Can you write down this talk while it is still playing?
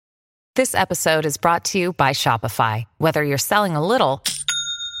This episode is brought to you by Shopify. Whether you're selling a little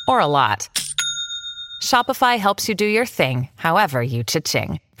or a lot, Shopify helps you do your thing, however you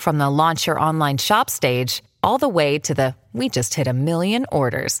cha-ching. From the launch your online shop stage, all the way to the we just hit 1 million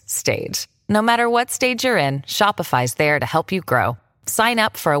orders stage. No matter what stage you're in, Shopify's there to help you grow. Sign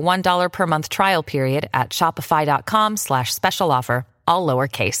up for a $1 per month trial period at shopify.com/special offer, all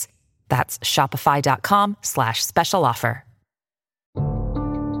lowercase. That's shopify.com/special offer.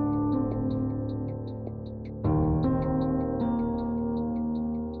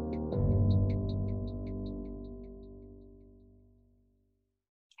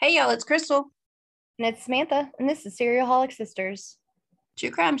 Hey y'all, it's Crystal. And it's Samantha, and this is Cerealholic Sisters.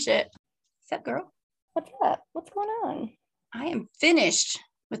 True crime shit. What's up, girl? What's up? What's going on? I am finished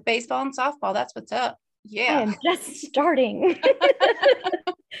with baseball and softball. That's what's up. Yeah. I am just starting.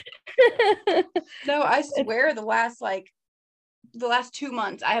 No, I swear the last 2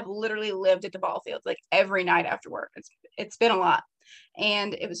 months, I have literally lived at the ball fields like every night after work. It's been a lot.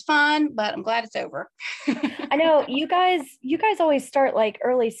 And it was fun, but I'm glad it's over. I know you guys always start like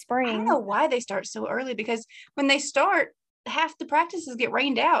early spring. I don't know why they start so early, because when they start, half the practices get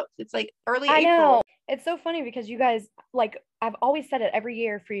rained out. It's like early April. I know. It's so funny because you guys, like, I've always said it every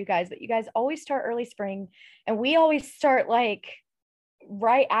year for you guys, but you guys always start early spring, and we always start like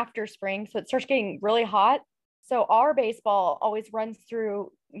right after spring. So it starts getting really hot. So our baseball always runs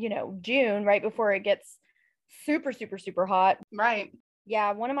through, June, right before it gets super, super, super hot. Right.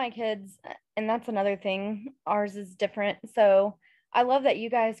 Yeah, one of my kids, and that's another thing, ours is different. So I love that you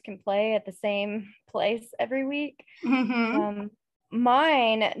guys can play at the same place every week. Mm-hmm.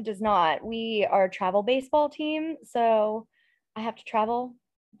 Mine does not. We are a travel baseball team, so I have to travel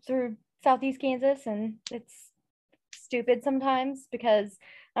through Southeast Kansas, and it's stupid sometimes because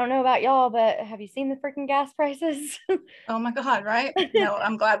I don't know about y'all, but have you seen the freaking gas prices? Oh my God, right? No,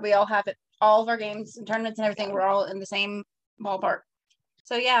 I'm glad we all have it. All of our games and tournaments and everything, we're all in the same ballpark.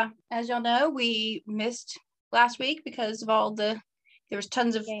 So yeah, as y'all know, we missed last week because of there was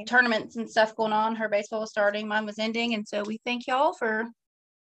tons of tournaments and stuff going on. Her baseball was starting, mine was ending. And so we thank y'all for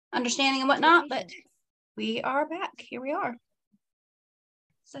understanding and whatnot, but we are back. Here we are.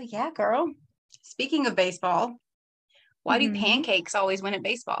 So yeah, girl, speaking of baseball, why do pancakes always win at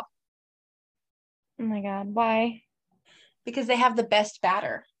baseball? Oh my God, why? Because they have the best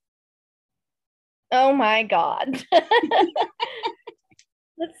batter. Oh my God.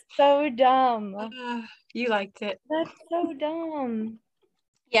 That's so dumb. You liked it. That's so dumb.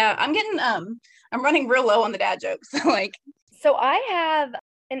 Yeah, I'm running real low on the dad jokes. So I have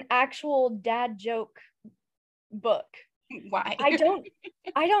an actual dad joke book. Why? I don't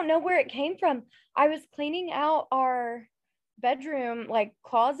know where it came from. I was cleaning out our bedroom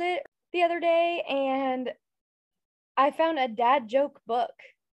closet the other day, and I found a dad joke book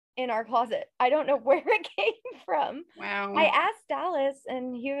in our closet. I don't know where it came from. Wow. I asked Dallas,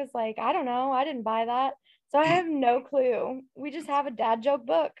 and he was like, I don't know. I didn't buy that. So I have no clue. We just have a dad joke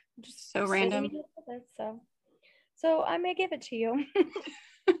book. Just so random. So I may give it to you.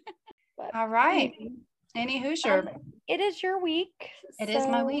 But, all right. Any Hoosier. It is your week. It is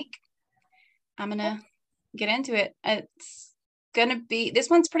my week. I'm going to get into it. It's going to be, this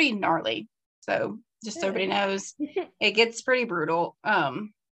one's pretty gnarly. So just so everybody knows, it gets pretty brutal.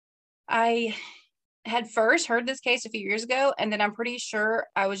 I had first heard this case a few years ago, and then I'm pretty sure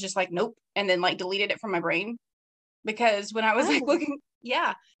I was just like, nope, and then deleted it from my brain, because when I was looking,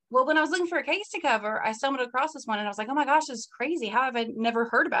 when I was looking for a case to cover, I stumbled across this one, and I was like, oh my gosh, this is crazy. How have I never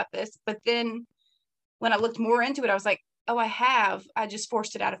heard about this? But then when I looked more into it, I was like, oh, I just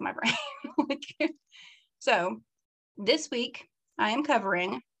forced it out of my brain. So this week I am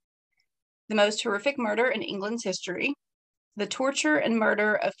covering the most horrific murder in England's history, the torture and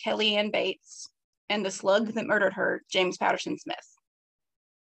murder of Kellyanne Bates, and the slug that murdered her, James Patterson Smith.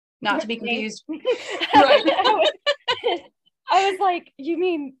 Not to be confused. Right. I was like, you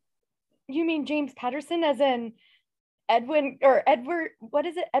mean James Patterson as in Edward, what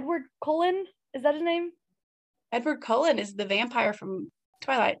is it? Edward Cullen? Is that his name? Edward Cullen is the vampire from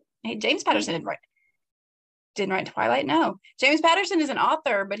Twilight. Hey, James Patterson didn't write Twilight. No, James Patterson is an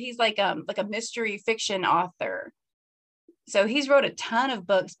author, but he's like a mystery fiction author. So he's wrote a ton of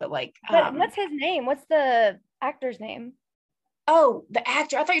books, but what's his name? What's the actor's name? Oh, the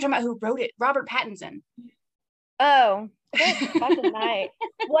actor. I thought you were talking about who wrote it. Robert Pattinson. Oh, good fucking night.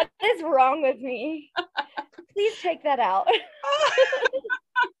 What is wrong with me? Please take that out.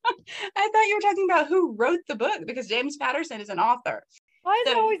 I thought you were talking about who wrote the book, because James Patterson is an author. Why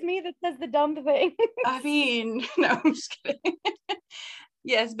is it always me that says the dumb thing? I mean, no, I'm just kidding.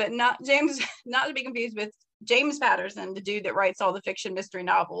 Yes, but not to be confused with James Patterson, the dude that writes all the fiction mystery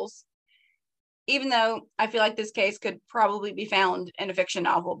novels. even though I feel like this case could probably be found in a fiction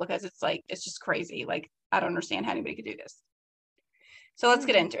novel because it's just crazy. Like, I don't understand how anybody could do this. So let's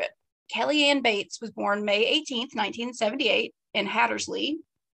get into it. Kellyanne Bates was born May 18th, 1978 in Hattersley,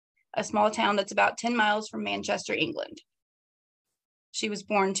 a small town that's about 10 miles from Manchester, England. She was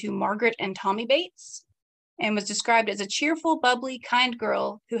born to Margaret and Tommy Bates and was described as a cheerful, bubbly, kind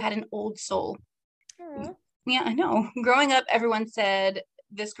girl who had an old soul. Aww. Yeah, I know. Growing up, everyone said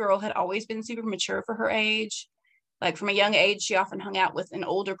this girl had always been super mature for her age. Like, from a young age, she often hung out with an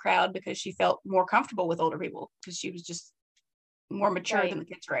older crowd because she felt more comfortable with older people because she was just more mature than the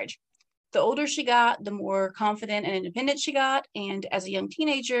kids her age. The older she got, the more confident and independent she got. And as a young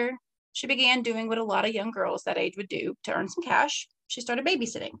teenager, she began doing what a lot of young girls that age would do to earn some cash. She started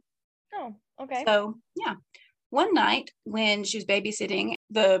babysitting. Oh, okay. So, yeah. One night when she was babysitting,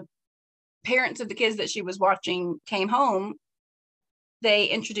 the parents of the kids that she was watching came home. They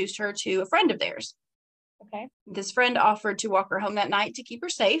introduced her to a friend of theirs. Okay. This friend offered to walk her home that night to keep her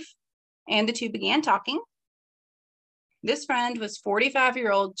safe, and the two began talking. This friend was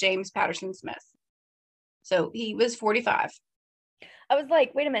 45-year-old James Patterson Smith. So he was 45. I was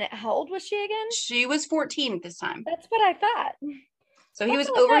like, wait a minute, how old was she again? She was 14 at this time. That's what I thought. So he was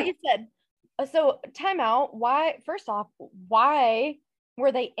over. You said. So time out. Why? First off, why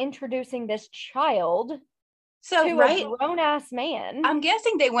were they introducing this child to a grown-ass man? I'm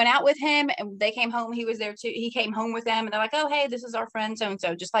guessing they went out with him and they came home. He was there too. He came home with them and they're like, oh, hey, this is our friend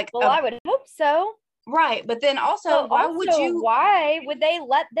so-and-so. Just like, well, I would hope so. Right. But then also, why would they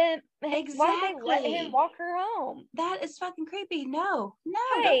let them, exactly. why would they let him walk her home? That is fucking creepy. No,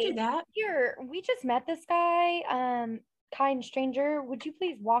 hey, don't do that. Here, we just met this guy, kind stranger. Would you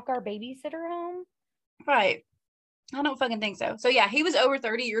please walk our babysitter home? Right. I don't fucking think so. So yeah, he was over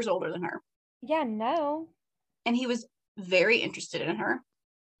 30 years older than her. Yeah, no. And he was very interested in her.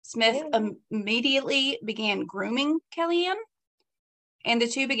 Smith immediately began grooming Kellyanne, and the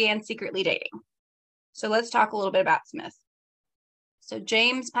two began secretly dating. So let's talk a little bit about Smith. So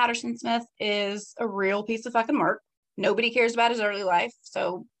James Patterson Smith is a real piece of fucking work. Nobody cares about his early life.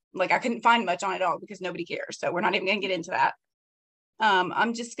 So, like, I couldn't find much on it all because nobody cares. So we're not even going to get into that.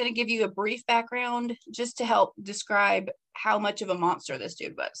 I'm just going to give you a brief background just to help describe how much of a monster this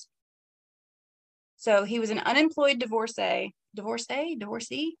dude was. So he was an unemployed divorcee? I would say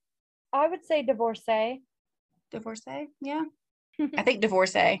divorcee. Divorcee? Yeah. I think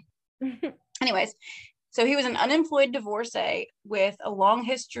divorcee. Anyways, so he was an unemployed divorcee with a long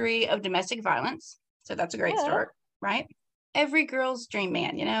history of domestic violence. So that's a great start, right? Every girl's dream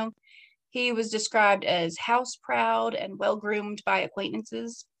man, you know? He was described as house proud and well-groomed by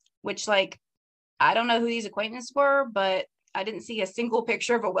acquaintances, which, like, I don't know who these acquaintances were, but I didn't see a single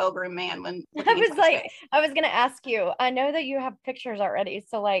picture of a well-groomed man when I was going to ask you, I know that you have pictures already.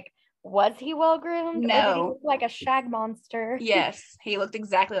 So, like, was he well-groomed? No. Or did he look like a shag monster? Yes, he looked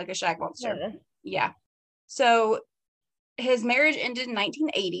exactly like a shag monster. Yeah. So his marriage ended in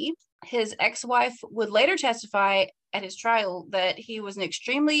 1980. His ex-wife would later testify at his trial that he was an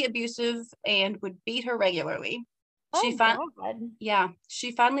extremely abusive and would beat her regularly. She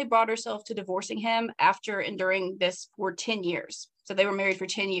finally brought herself to divorcing him after enduring this for 10 years. So they were married for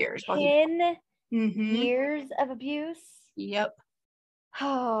 10 years. 10 years of abuse? Yep.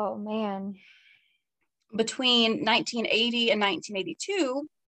 Oh, man. Between 1980 and 1982,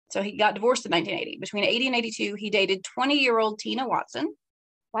 so he got divorced in 1980. Between 80 and 82, he dated 20-year-old Tina Watson.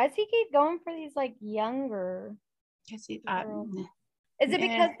 Why does he keep going for these, like, younger girls? Is it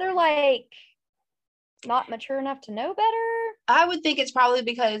because they're, like, not mature enough to know better? I would think it's probably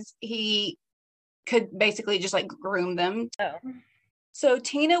because he could basically just, like, groom them. Oh. So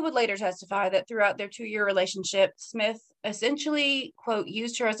Tina would later testify that throughout their 2-year relationship, Smith essentially, quote,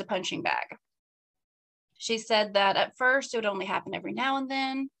 used her as a punching bag. She said that at first it would only happen every now and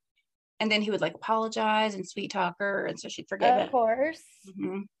then he would, like, apologize and sweet talk her, and so she'd forgive it. Of course.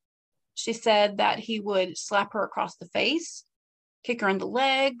 She said that he would slap her across the face, kick her in the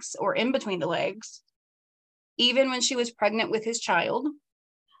legs or in between the legs, even when she was pregnant with his child.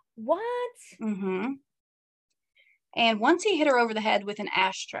 What? And once he hit her over the head with an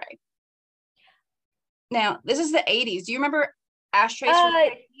ashtray. Now, this is the 80s. Do you remember ashtrays from the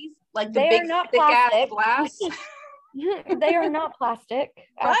 80s? Like the big, thick-ass glass? They are not plastic.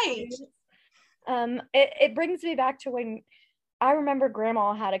 Right. It brings me back to when I remember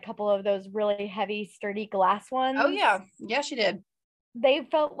Grandma had a couple of those really heavy, sturdy glass ones. Oh, yeah. Yeah, she did. They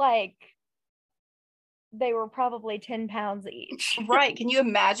felt like they were probably 10 pounds each. Right. Can you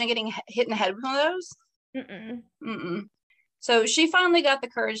imagine getting hit in the head with one of those? So she finally got the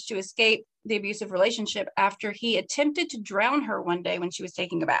courage to escape the abusive relationship after he attempted to drown her one day when she was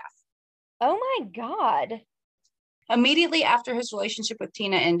taking a bath. Oh my God. Immediately after his relationship with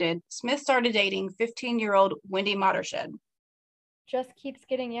Tina ended, Smith started dating 15-year-old Wendy Mottershed. Just keeps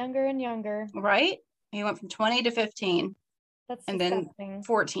getting younger and younger. Right? He went from 20 to 15. That's and disgusting. then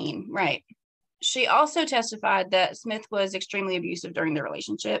 14. Right. She also testified that Smith was extremely abusive during their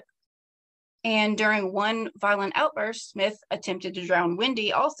relationship. And during one violent outburst, Smith attempted to drown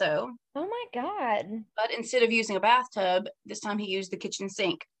Wendy also. Oh my God. But instead of using a bathtub, this time he used the kitchen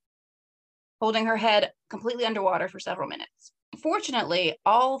sink, holding her head completely underwater for several minutes. Fortunately,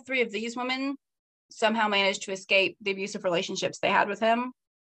 all three of these women somehow managed to escape the abusive relationships they had with him.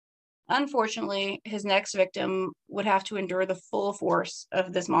 Unfortunately, his next victim would have to endure the full force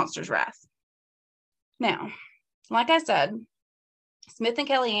of this monster's wrath. Now, like I said, Smith and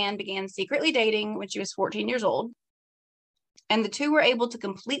Kellyanne began secretly dating when she was 14 years old, and the two were able to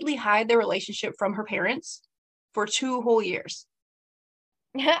completely hide their relationship from her parents for 2 whole years.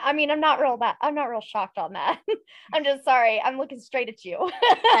 I mean, I'm not real shocked on that. I'm just sorry. I'm looking straight at you.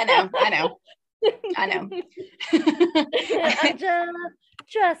 I know. I'm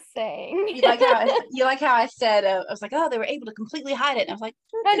just saying. You like how I said, I was like, oh, they were able to completely hide it. And I was like,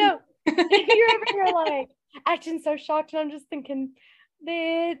 I know. You're over here like acting so shocked, and I'm just thinking,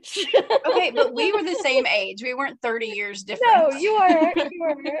 bitch. Okay, but we were the same age. We weren't 30 years different. No, you are,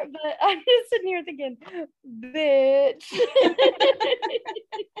 but I'm just sitting here thinking, bitch.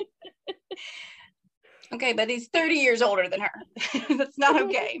 Okay, but he's 30 years older than her. That's not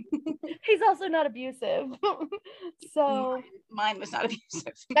okay. He's also not abusive. So mine was not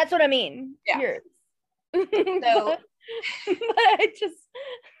abusive. That's what I mean. Yeah. Yours. So, but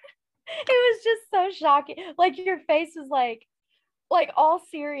it was just so shocking. Like your face was like all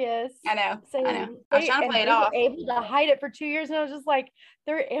serious. I know. Saying, I was trying to play it off. Able to hide it for 2 years, and I was just like,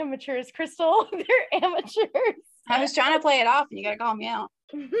 they're amateurs, Crystal. They're amateurs. I was trying to play it off, and you gotta call me out.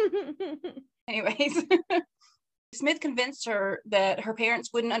 Anyways, Smith convinced her that her parents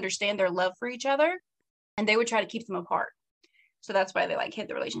wouldn't understand their love for each other, and they would try to keep them apart. So that's why they hid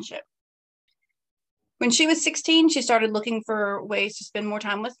the relationship. When she was 16, she started looking for ways to spend more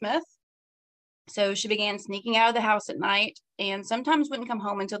time with Smith. So she began sneaking out of the house at night and sometimes wouldn't come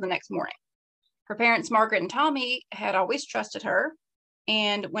home until the next morning. Her parents, Margaret and Tommy, had always trusted her.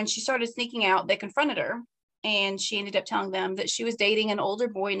 And when she started sneaking out, they confronted her. And she ended up telling them that she was dating an older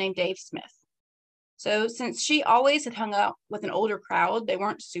boy named Dave Smith. So since she always had hung out with an older crowd, they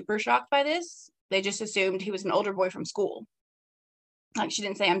weren't super shocked by this. They just assumed he was an older boy from school. She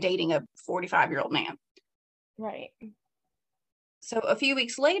didn't say, I'm dating a 45-year-old man. Right. So a few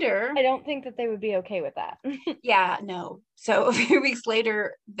weeks later, I don't think that they would be okay with that. Yeah, no. So a few weeks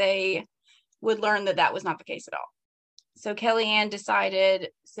later, they would learn that that was not the case at all. So Kellyanne decided,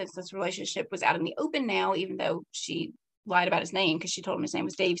 since this relationship was out in the open now, even though she lied about his name because she told him his name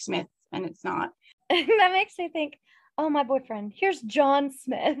was Dave Smith and it's not. That makes me think, oh, my boyfriend, here's John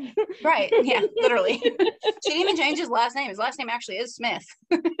Smith. Right. Yeah, literally. She didn't even change his last name. His last name actually is Smith.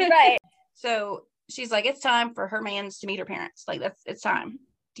 Right. So she's like, it's time for her mans to meet her parents. It's time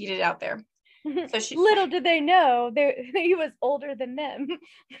to get it out there. So little did they know he was older than them.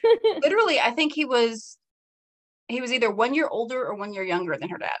 Literally, I think he was either 1 year older or 1 year younger than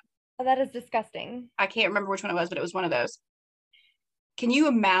her dad. Oh, that is disgusting. I can't remember which one it was, but it was one of those. Can you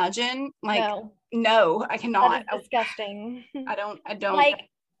imagine? No, I cannot. That is disgusting. I don't.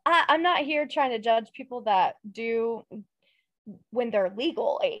 I'm not here trying to judge people that do when they're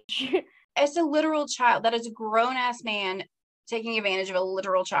legal age. It's a literal child. That is a grown ass man taking advantage of a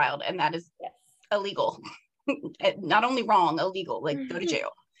literal child, and that is illegal. Not only wrong, illegal. Go to jail.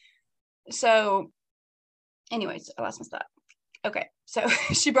 So, anyways, I lost my thought. Okay, so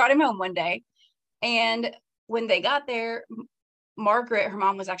she brought him home one day, and when they got there, Margaret, her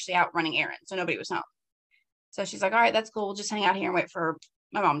mom, was actually out running errands, so nobody was home. So she's like, all right, that's cool. We'll just hang out here and wait for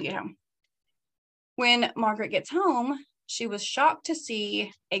my mom to get home. When Margaret gets home, she was shocked to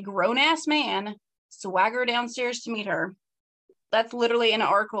see a grown-ass man swagger downstairs to meet her. That's literally in an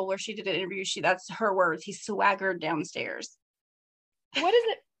article where she did an interview. That's her words. He swaggered downstairs. What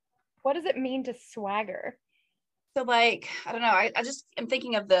does it mean to swagger? So I don't know. I just am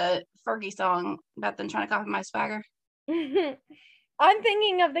thinking of the Fergie song about them trying to copy my swagger. I'm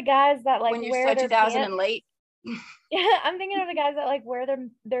thinking of the guys that when you're wear so their 2000 pants. and late. Yeah, I'm thinking of the guys that wear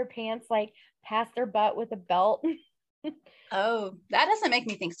their pants past their butt with a belt. Oh, that doesn't make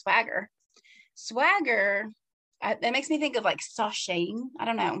me think swagger. Swagger, that makes me think of sashaying. I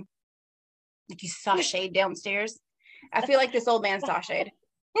don't know. You sashayed downstairs. I feel like this old man sashayed.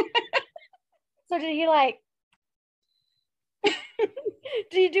 So did he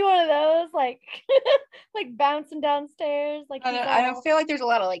Do you do one of those like like bouncing downstairs? Like I don't feel like there's a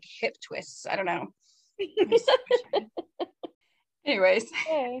lot of like hip twists. I don't know. Anyways,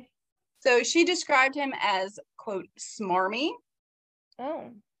 Okay. so she described him as, quote, smarmy,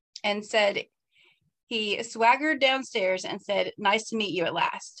 Oh. and said he swaggered downstairs and said, "Nice to meet you at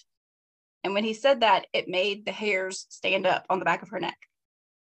last." And when he said that, it made the hairs stand up on the back of her neck.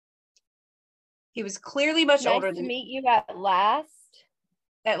 He was clearly much older Nice to than meet you at last.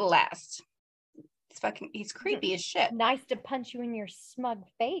 at last. He's creepy as shit. Nice to punch you in your smug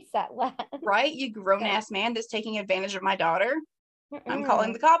face at last. Right? You grown ass man that's taking advantage of my daughter. I'm Mm-mm.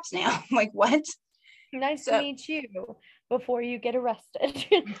 calling the cops now. I'm like, what? Nice So- to meet you before you get arrested.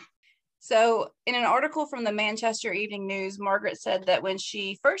 So, in an article from the Manchester Evening News, Margaret said that when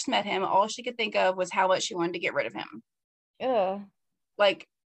she first met him, all she could think of was how much she wanted to get rid of him. Ugh. Like,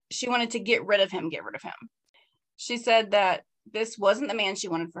 she wanted to get rid of him. She said that this wasn't the man she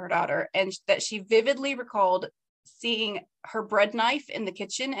wanted for her daughter, and that she vividly recalled seeing her bread knife in the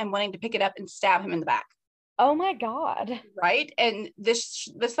kitchen and wanting to pick it up and stab him in the back. Oh my God. Right? And this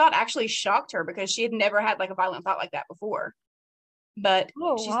thought actually shocked her because she had never had like a violent thought like that before. But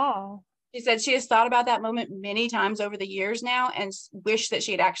Oh wow. she said she has thought about that moment many times over the years now and wished that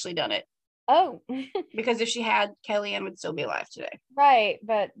she had actually done it. Oh. Because if she had, Kellyanne would still be alive today. Right,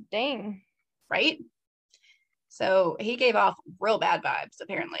 but dang. Right? So he gave off real bad vibes,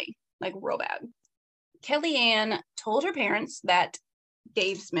 apparently. Like real bad. Kellyanne told her parents that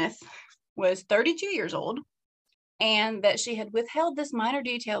Dave Smith was 32 years old and that she had withheld this minor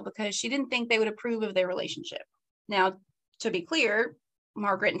detail because she didn't think they would approve of their relationship. Now, to be clear,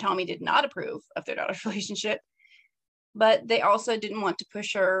 Margaret and Tommy did not approve of their daughter's relationship, but they also didn't want to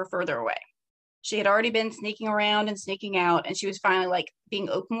push her further away. She had already been sneaking around and sneaking out, and she was finally like being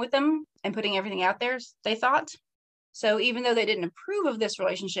open with them and putting everything out there, they thought. So even though they didn't approve of this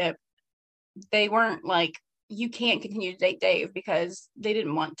relationship, they weren't like, you can't continue to date Dave, because they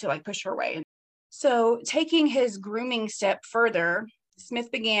didn't want to like push her away. So taking his grooming step further, Smith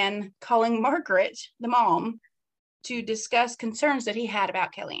began calling Margaret, the mom, to discuss concerns that he had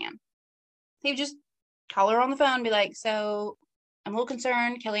about Kellyanne. He would just call her on the phone and be like, so I'm a little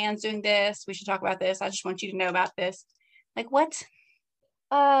concerned. Kellyanne's doing this. We should talk about this. I just want you to know about this. Like, what?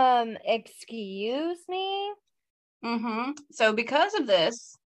 Excuse me? So because of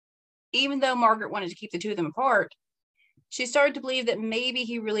this, even though Margaret wanted to keep the two of them apart, she started to believe that maybe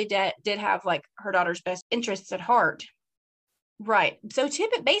he really did have like her daughter's best interests at heart. Right. So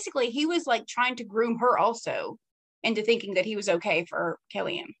basically he was like trying to groom her also into thinking that he was okay for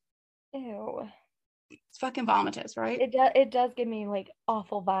Kellyanne. Ew. It's fucking vomitous, right? It does give me like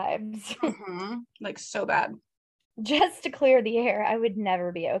awful vibes. Like so bad. Just to clear the air, I would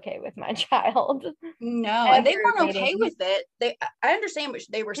never be okay with my child. No, and they weren't okay dating. with it. I understand what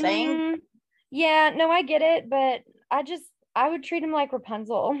they were saying. Yeah, no, I get it, but I would treat him like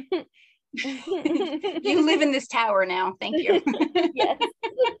Rapunzel. You live in this tower now. Thank you. Yes.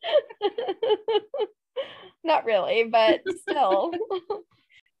 Not really, but still.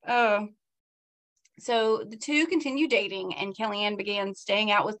 Oh. So the two continued dating, and Kellyanne began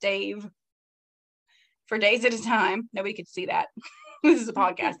staying out with Dave for days at a time. Nobody could see that. This is a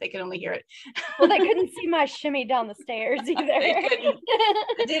podcast. They could only hear it. Well, they couldn't see my shimmy down the stairs either. They couldn't.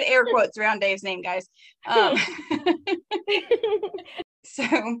 I did air quotes around Dave's name, guys.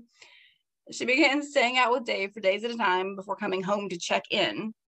 So she began staying out with Dave for days at a time before coming home to check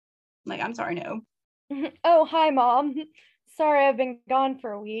in. Like, I'm sorry, no. Oh, hi, Mom. Sorry, I've been gone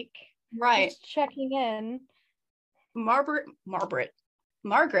for a week. Right. Just checking in. Margaret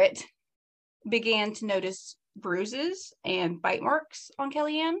began to notice bruises and bite marks on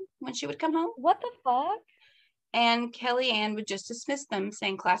Kellyanne when she would come home. What the fuck? And Kellyanne would just dismiss them,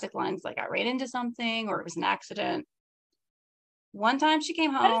 saying classic lines like, I ran into something, or it was an accident. One time she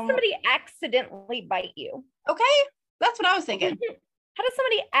came home. How does somebody accidentally bite you? Okay, that's what I was thinking. How does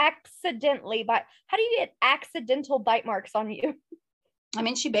somebody accidentally bite? How do you get accidental bite marks on you? I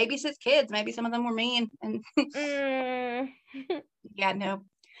mean, she babysits kids. Maybe some of them were mean. And yeah, no.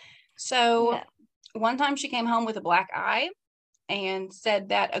 So one time she came home with a black eye and said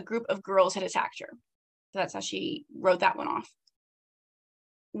that a group of girls had attacked her. So that's how she wrote that one off.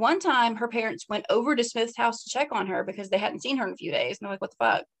 One time her parents went over to Smith's house to check on her because they hadn't seen her in a few days. And they're like, what the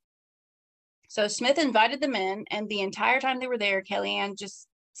fuck? So Smith invited them in, and the entire time they were there, Kellyanne just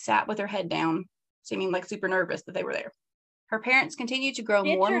sat with her head down, seeming like super nervous that they were there. Her parents continued to grow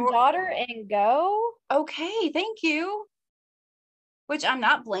more and more. Get your daughter and go? Okay, thank you. Which I'm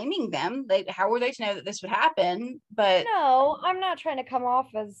not blaming them. How were they to know that this would happen? But no, I'm not trying to come off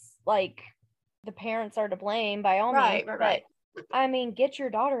as like the parents are to blame by all means. Right. I mean, get your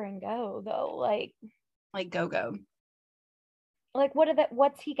daughter and go though. Like go.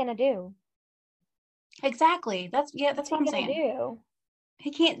 What's he gonna do? Exactly. That's What's what he I'm gonna saying. do? He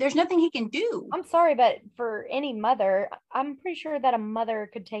can't, there's nothing he can do. I'm sorry, but for any mother, I'm pretty sure that a mother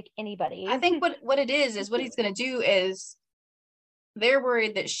could take I anybody. think what it is what he's going to do is they're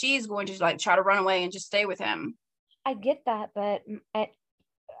worried that she's going to like try to run away and just stay with him. I get that, but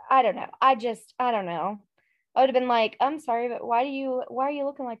I don't know. I don't know. I would have been like, I'm sorry, but why are you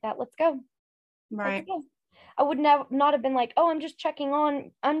looking like that? Let's go. Let's Right. go. I would not have been like, oh, I'm just checking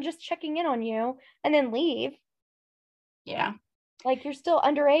in on you and then leave. Yeah. Like you're still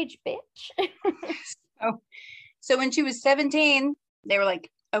underage, bitch. Oh, so when she was 17, they were like,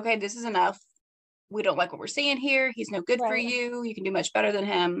 okay, this is enough. We don't like what we're seeing here. He's no good for Right. you. You can do much better than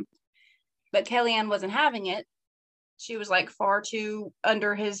him. But Kellyanne wasn't having it. She was like far too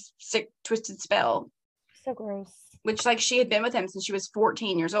under his sick, twisted spell, So gross. which like she had been with him since she was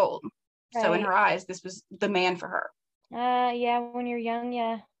 14 years old. So in Right. her eyes, this was the man for her. Yeah, when you're young,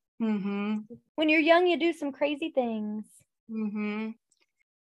 yeah. Mm-hmm. When you're young, you do some crazy things. Mm-hmm.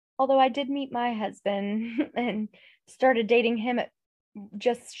 Although I did meet my husband and started dating him at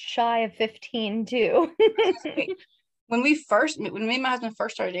just shy of 15 too. When me and my husband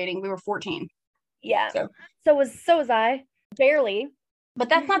first started dating, we were 14. Yeah. So, So was I. Barely. but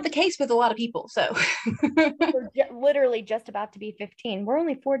that's not the case with a lot of people. So, We're literally just about to be 15. We're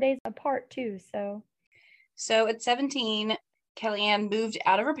only 4 days apart too, so so at 17, Kellyanne moved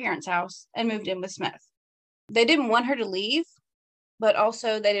out of her parents' house and moved in with Smith. They didn't want her to leave, but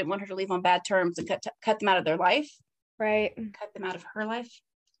also they didn't want her to leave on bad terms and cut them out of their life. right. Cut them out of her life.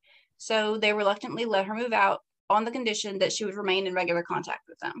 So they reluctantly let her move out on the condition that she would remain in regular contact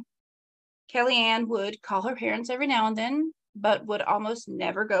with them. Kellyanne would call her parents every now and then, but would almost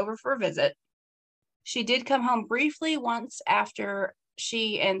never go over for a visit. She did come home briefly once after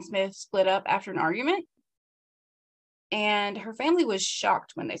she and Smith split up after an argument, and her family was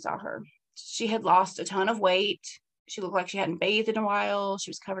shocked when they saw her. She had lost a ton of weight. She looked like she hadn't bathed in a while. She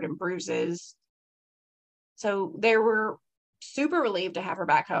was covered in bruises. So they were super relieved to have her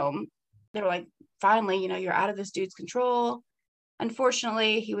back home. They were like, finally, you're out of this dude's control.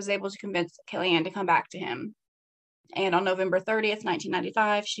 Unfortunately, he was able to convince Kellyanne to come back to him. And on November 30th,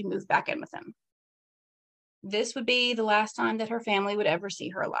 1995, she moved back in with him. This would be the last time that her family would ever see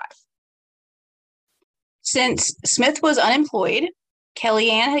her alive. Since Smith was unemployed,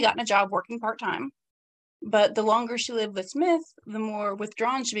 Kellyanne had gotten a job working part-time. But the longer she lived with Smith, the more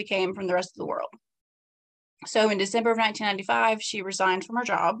withdrawn she became from the rest of the world. So in December of 1995, she resigned from her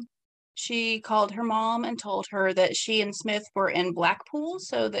job. She called her mom and told her that she and Smith were in Blackpool,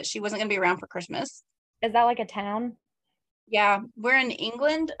 so that she wasn't going to be around for Christmas. Is that like a town? Yeah, we're in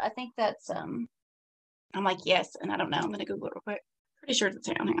England. I think that's I'm like, yes, and I don't know. I'm gonna Google it real quick. Pretty sure it's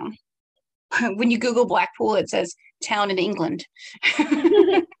a town. Hang on. When you Google Blackpool, it says town in England.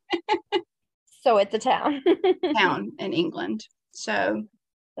 So it's a town. Town in England. So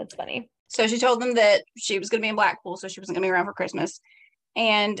That's funny. So she told them that she was going to be in Blackpool, so she wasn't going to be around for Christmas.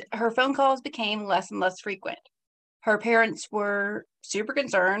 And her phone calls became less and less frequent. Her parents were super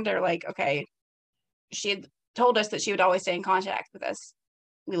concerned. They're like, okay, she had told us that she would always stay in contact with us.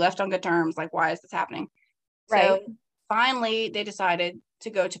 We left on good terms. Like, why is this happening? Right. So finally, they decided to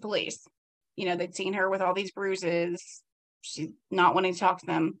go to police. They'd seen her with all these bruises. She's not wanting to talk to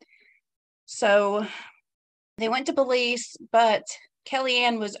them. So they went to police, but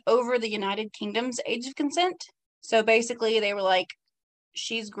Kellyanne was over the United Kingdom's age of consent. So basically, they were like,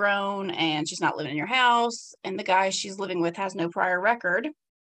 she's grown and she's not living in your house. And the guy she's living with has no prior record,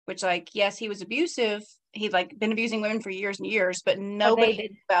 which, like, yes, he was abusive. He'd like been abusing women for years and years, but nobody knew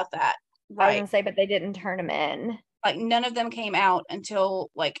about that. I was Right. gonna say, but they didn't turn him in. Like, none of them came out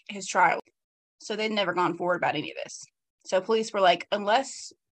until like his trial. So they'd never gone forward about any of this. So police were like,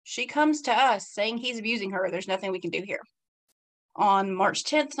 unless she comes to us saying he's abusing her, there's nothing we can do here. On March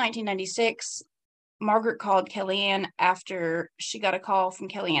 10th, 1996, Margaret called Kellyanne after she got a call from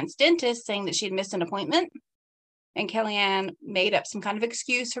Kellyanne's dentist saying that she had missed an appointment. And Kellyanne made up some kind of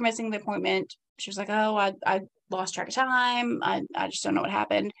excuse for missing the appointment. She was like, oh, I lost track of time. I just don't know what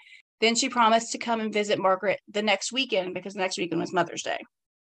happened. Then she promised to come and visit Margaret the next weekend, because the next weekend was Mother's Day.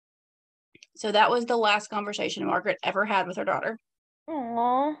 So that was the last conversation Margaret ever had with her daughter.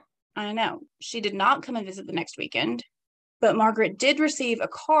 Aww. I know. She did not come and visit the next weekend. But Margaret did receive a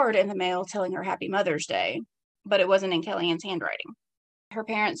card in the mail telling her Happy Mother's Day, but it wasn't in Kellyanne's handwriting. Her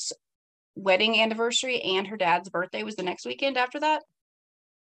parents' wedding anniversary and her dad's birthday was the next weekend after that.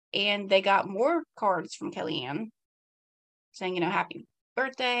 And they got more cards from Kellyanne saying, happy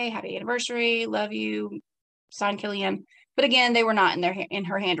birthday, happy anniversary, love you, signed Kellyanne. But again, they were not in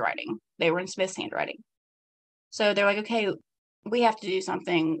her handwriting. They were in Smith's handwriting. So they're like, okay, we have to do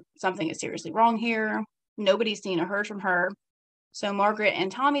something. Something is seriously wrong here. Nobody's seen or heard from her. So Margaret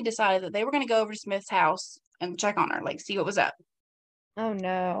and Tommy decided that they were going to go over to Smith's house and check on her, like see what was up. Oh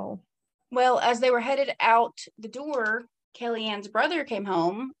no. Well, as they were headed out the door, Kellyanne's brother came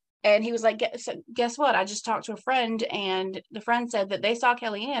home and he was like, guess what? I just talked to a friend and the friend said that they saw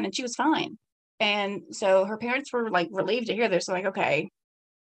Kellyanne and she was fine. And so her parents were like relieved to hear this. So like, okay,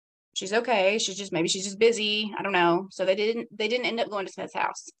 she's okay. Maybe she's just busy. I don't know. So they didn't end up going to Smith's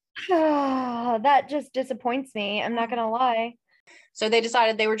house. That just disappoints me. I'm not gonna lie. So they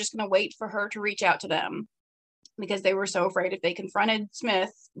decided they were just going to wait for her to reach out to them because they were so afraid if they confronted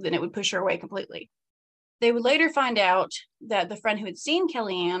Smith, then it would push her away completely. They would later find out that the friend who had seen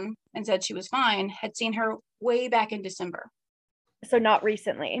Kellyanne and said she was fine had seen her way back in December. So not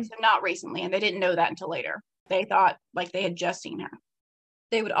recently. So not recently, and they didn't know that until later. They thought like they had just seen her.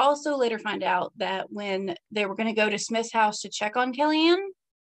 They would also later find out that when they were going to go to Smith's house to check on Kellyanne,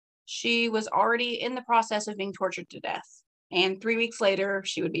 she was already in the process of being tortured to death. And 3 weeks later,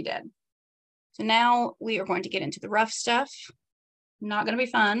 she would be dead. So now we are going to get into the rough stuff. Not going to be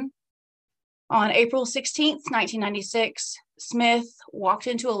fun. On April 16th, 1996, Smith walked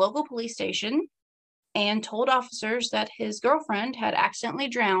into a local police station and told officers that his girlfriend had accidentally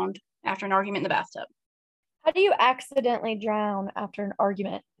drowned after an argument in the bathtub. How do you accidentally drown after an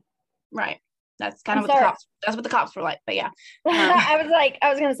argument? Right. That's kind of that's what the cops were like. But yeah. I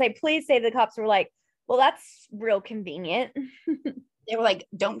was going to say, please say the cops were like, well, that's real convenient. They were like,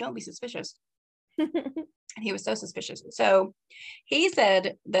 don't be suspicious. And he was so suspicious. So he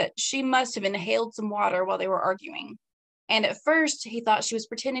said that she must have inhaled some water while they were arguing. And at first he thought she was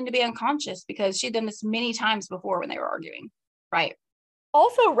pretending to be unconscious because she'd done this many times before when they were arguing. Right.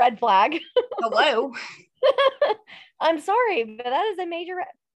 Also red flag. Hello. I'm sorry, but that is a major.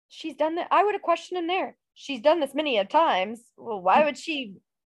 She's done that. I would have questioned him there. She's done this many times. Well, why would she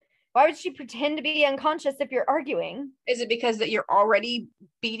pretend to be unconscious if you're arguing? Is it because that you're already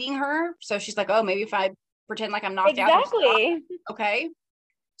beating her? So she's like, oh, maybe if I pretend like I'm knocked out. Exactly. Okay.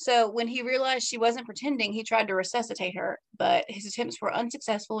 So when he realized she wasn't pretending, he tried to resuscitate her, but his attempts were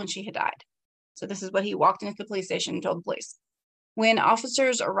unsuccessful and she had died. So this is what he walked into the police station and told the police. When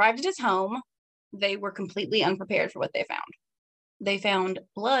officers arrived at his home, they were completely unprepared for what they found. They found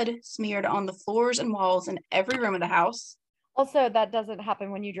blood smeared on the floors and walls in every room of the house. Also, that doesn't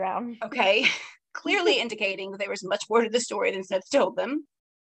happen when you drown. Okay. Clearly indicating that there was much more to the story than Smith told them.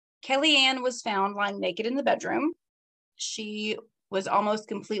 Kellyanne was found lying naked in the bedroom. She was almost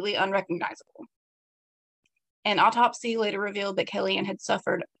completely unrecognizable. An autopsy later revealed that Kellyanne had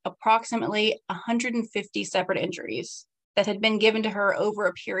suffered approximately 150 separate injuries that had been given to her over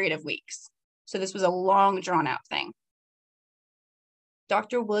a period of weeks. So this was a long, drawn-out thing.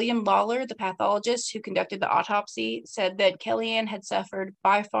 Dr. William Lawler, the pathologist who conducted the autopsy, said that Kellyanne had suffered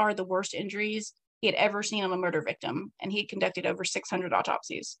by far the worst injuries he had ever seen on a murder victim, and he had conducted over 600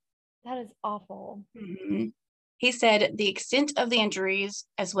 autopsies. That is awful. Mm-hmm. He said the extent of the injuries,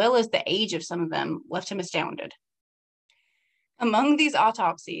 as well as the age of some of them, left him astounded. Among these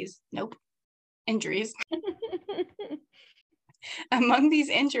injuries. Among these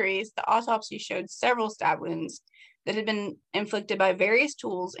injuries, the autopsy showed several stab wounds that had been inflicted by various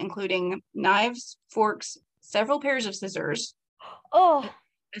tools, including knives, forks, several pairs of scissors, a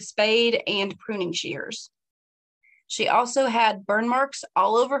spade, and pruning shears. She also had burn marks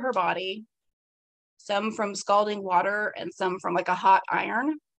all over her body, some from scalding water and some from like a hot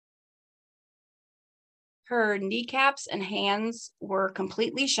iron. Her kneecaps and hands were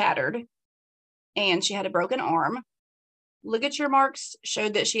completely shattered, and she had a broken arm. Ligature marks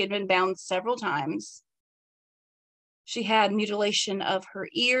showed that she had been bound several times. She had mutilation of her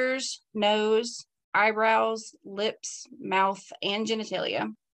ears, nose, eyebrows, lips, mouth, and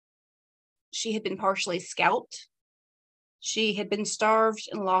genitalia. She had been partially scalped. She had been starved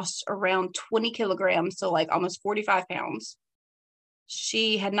and lost around 20 kilograms, so like almost 45 pounds.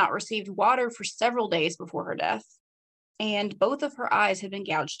 She had not received water for several days before her death, and both of her eyes had been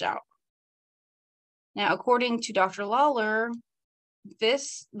gouged out. Now, according to Dr. Lawler, the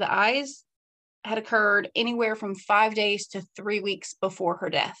eyes had occurred anywhere from 5 days to 3 weeks before her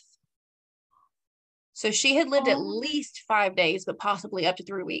death. So she had lived at least 5 days, but possibly up to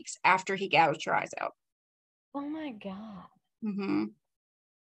 3 weeks after he gouged her eyes out. Oh my God. Mm-hmm.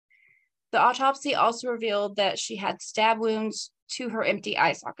 The autopsy also revealed that she had stab wounds to her empty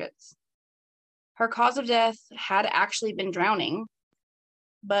eye sockets. Her cause of death had actually been drowning,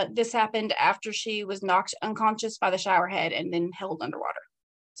 but this happened after she was knocked unconscious by the shower head and then held underwater.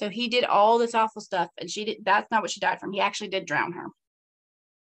 So he did all this awful stuff, and that's not what she died from. He actually did drown her.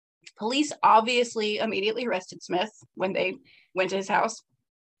 Police obviously immediately arrested Smith when they went to his house.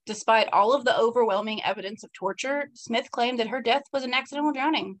 Despite all of the overwhelming evidence of torture, Smith claimed that her death was an accidental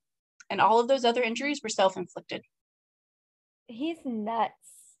drowning, and all of those other injuries were self-inflicted. He's nuts.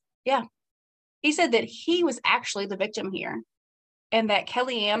 Yeah. He said that he was actually the victim here, and that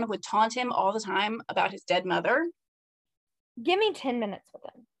Kellyanne would taunt him all the time about his dead mother. Give me 10 minutes with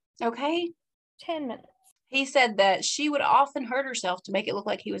him. Okay? 10 minutes. He said that she would often hurt herself to make it look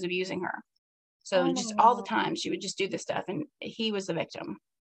like he was abusing her. So just all the time, she would just do this stuff, and he was the victim.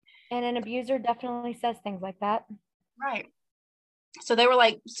 And an abuser definitely says things like that. Right. So they were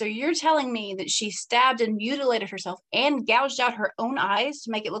like, so you're telling me that she stabbed and mutilated herself and gouged out her own eyes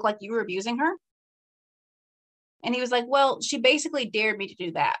to make it look like you were abusing her? And he was like, well, she basically dared me to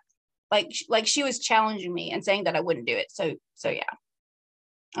do that. Like she was challenging me and saying that I wouldn't do it. So yeah.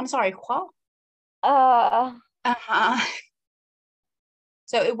 I'm sorry, what? Uh-huh.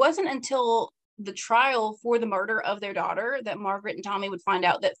 So it wasn't until the trial for the murder of their daughter that Margaret and Tommy would find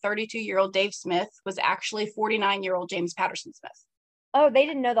out that 32-year-old Dave Smith was actually 49-year-old James Patterson Smith. Oh, they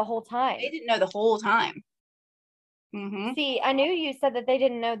didn't know the whole time. They didn't know the whole time. Mm-hmm. See, I knew you said that they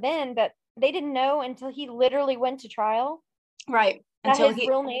didn't know then, but they didn't know until he literally went to trial. Right. That until his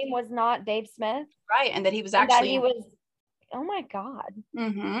real name was not Dave Smith. Right. And that he was actually. That he was. Oh my God.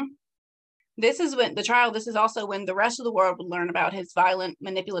 Mm-hmm. This is when the trial, this is also when the rest of the world would learn about his violent,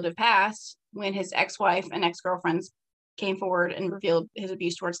 manipulative past, when his ex-wife and ex-girlfriends came forward and revealed his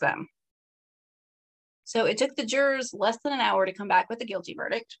abuse towards them. So it took the jurors less than an hour to come back with a guilty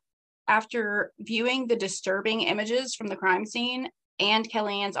verdict. After viewing the disturbing images from the crime scene and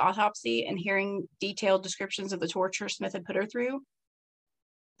Kellyanne's autopsy and hearing detailed descriptions of the torture Smith had put her through,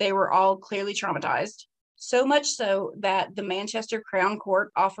 they were all clearly traumatized. So much so that the Manchester Crown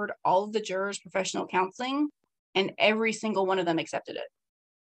Court offered all of the jurors professional counseling, and every single one of them accepted it.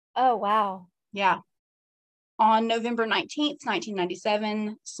 Oh, wow. Yeah. On November 19th,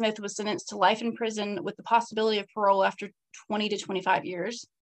 1997, Smith was sentenced to life in prison with the possibility of parole after 20 to 25 years.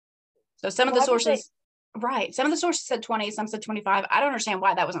 So some of the sources, some of the sources said 20, some said 25. I don't understand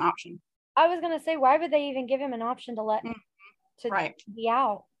why that was an option. I was going to say, why would they even give him an option to let to be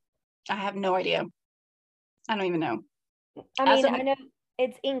out? I have no idea. I don't even know. I know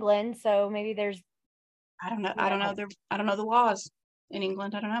it's England, so maybe there's. I don't know. I don't know the laws in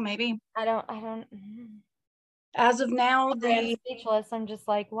England. I don't know. Maybe. I don't. As of now, I'm speechless. I'm just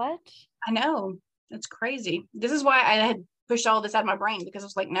like, what? I know. It's crazy. This is why I had pushed all this out of my brain, because I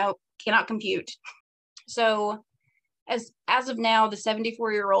was like, no, cannot compute. So, as of now, the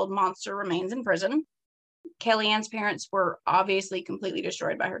 74-year-old monster remains in prison. Kellyanne's parents were obviously completely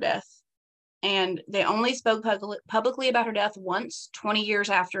destroyed by her death. And they only spoke publicly about her death once, 20 years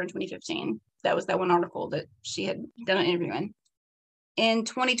after, in 2015. That was that one article that she had done an interview in. In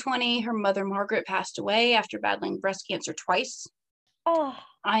 2020, her mother, Margaret, passed away after battling breast cancer twice. Oh,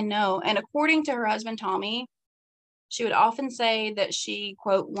 I know. And according to her husband, Tommy, she would often say that she,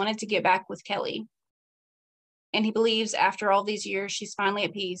 quote, wanted to get back with Kelly. And he believes after all these years, she's finally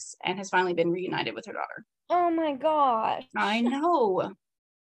at peace and has finally been reunited with her daughter. Oh my gosh. I know.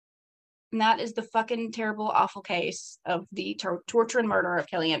 And that is the fucking terrible, awful case of the torture and murder of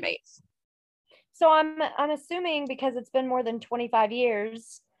Kellyanne Bates. So I'm assuming, because it's been more than 25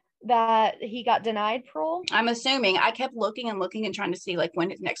 years, that he got denied parole. I'm assuming. I kept looking and trying to see like when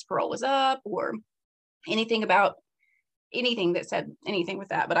his next parole was up or anything about anything that said anything with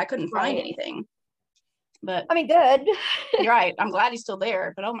that, but I couldn't find anything. But I mean, good. You're right. I'm glad he's still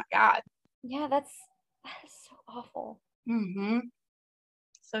there, but oh my God. Yeah, that is so awful. Mm-hmm.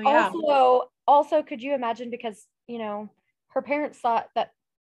 So yeah. Also, could you imagine, because, you know, her parents thought that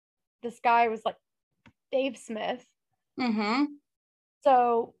this guy was like Dave Smith. Mm-hmm.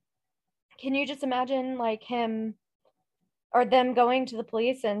 So can you just imagine like him or them going to the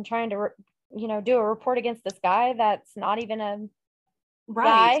police and trying to, do a report against this guy that's not even a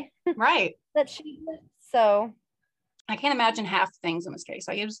guy? Right. That she did. So I can't imagine half the things in this case.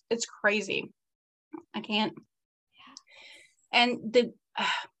 Like it's crazy. I can't. Yeah. And the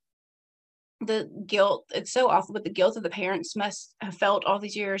guilt, it's so awful, but the guilt of the parents must have felt all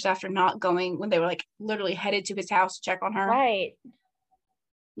these years after not going when they were like literally headed to his house to check on her. Right.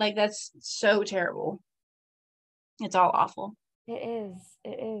 Like that's so terrible. It's all awful. It is.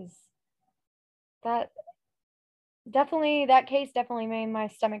 That case definitely made my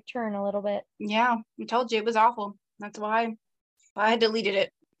stomach turn a little bit. Yeah, I told you it was awful. That's why I deleted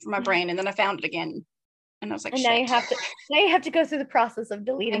it from my brain, and then I found it again. And I was like, and now you shit. have to go through the process of I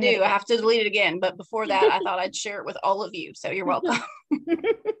deleting do. it. I have to delete it again. But before that, I thought I'd share it with all of you. So you're welcome.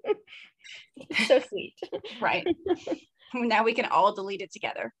 So sweet. Right. Now we can all delete it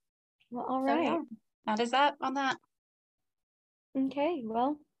together. Well, all So, right. yeah, that is that on that. Okay.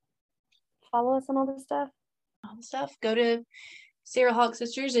 Well, follow us on all this stuff. All the stuff. Go to Sierra Hawk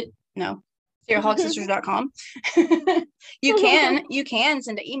Sisters SierraHawkSisters.com. you can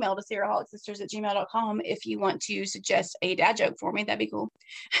send an email to SierraHawkSisters@gmail.com if you want to suggest a dad joke for me. That'd be cool.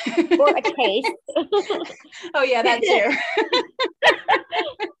 Or a case. Oh yeah, that too.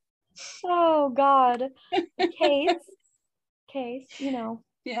 Oh God. A case. You know.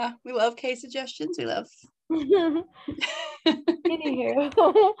 Yeah, we love case suggestions. We love.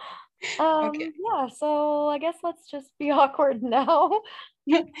 Anywho. Okay. Yeah, so I guess let's just be awkward now.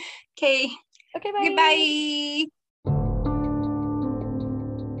 Okay. Okay, bye. Goodbye.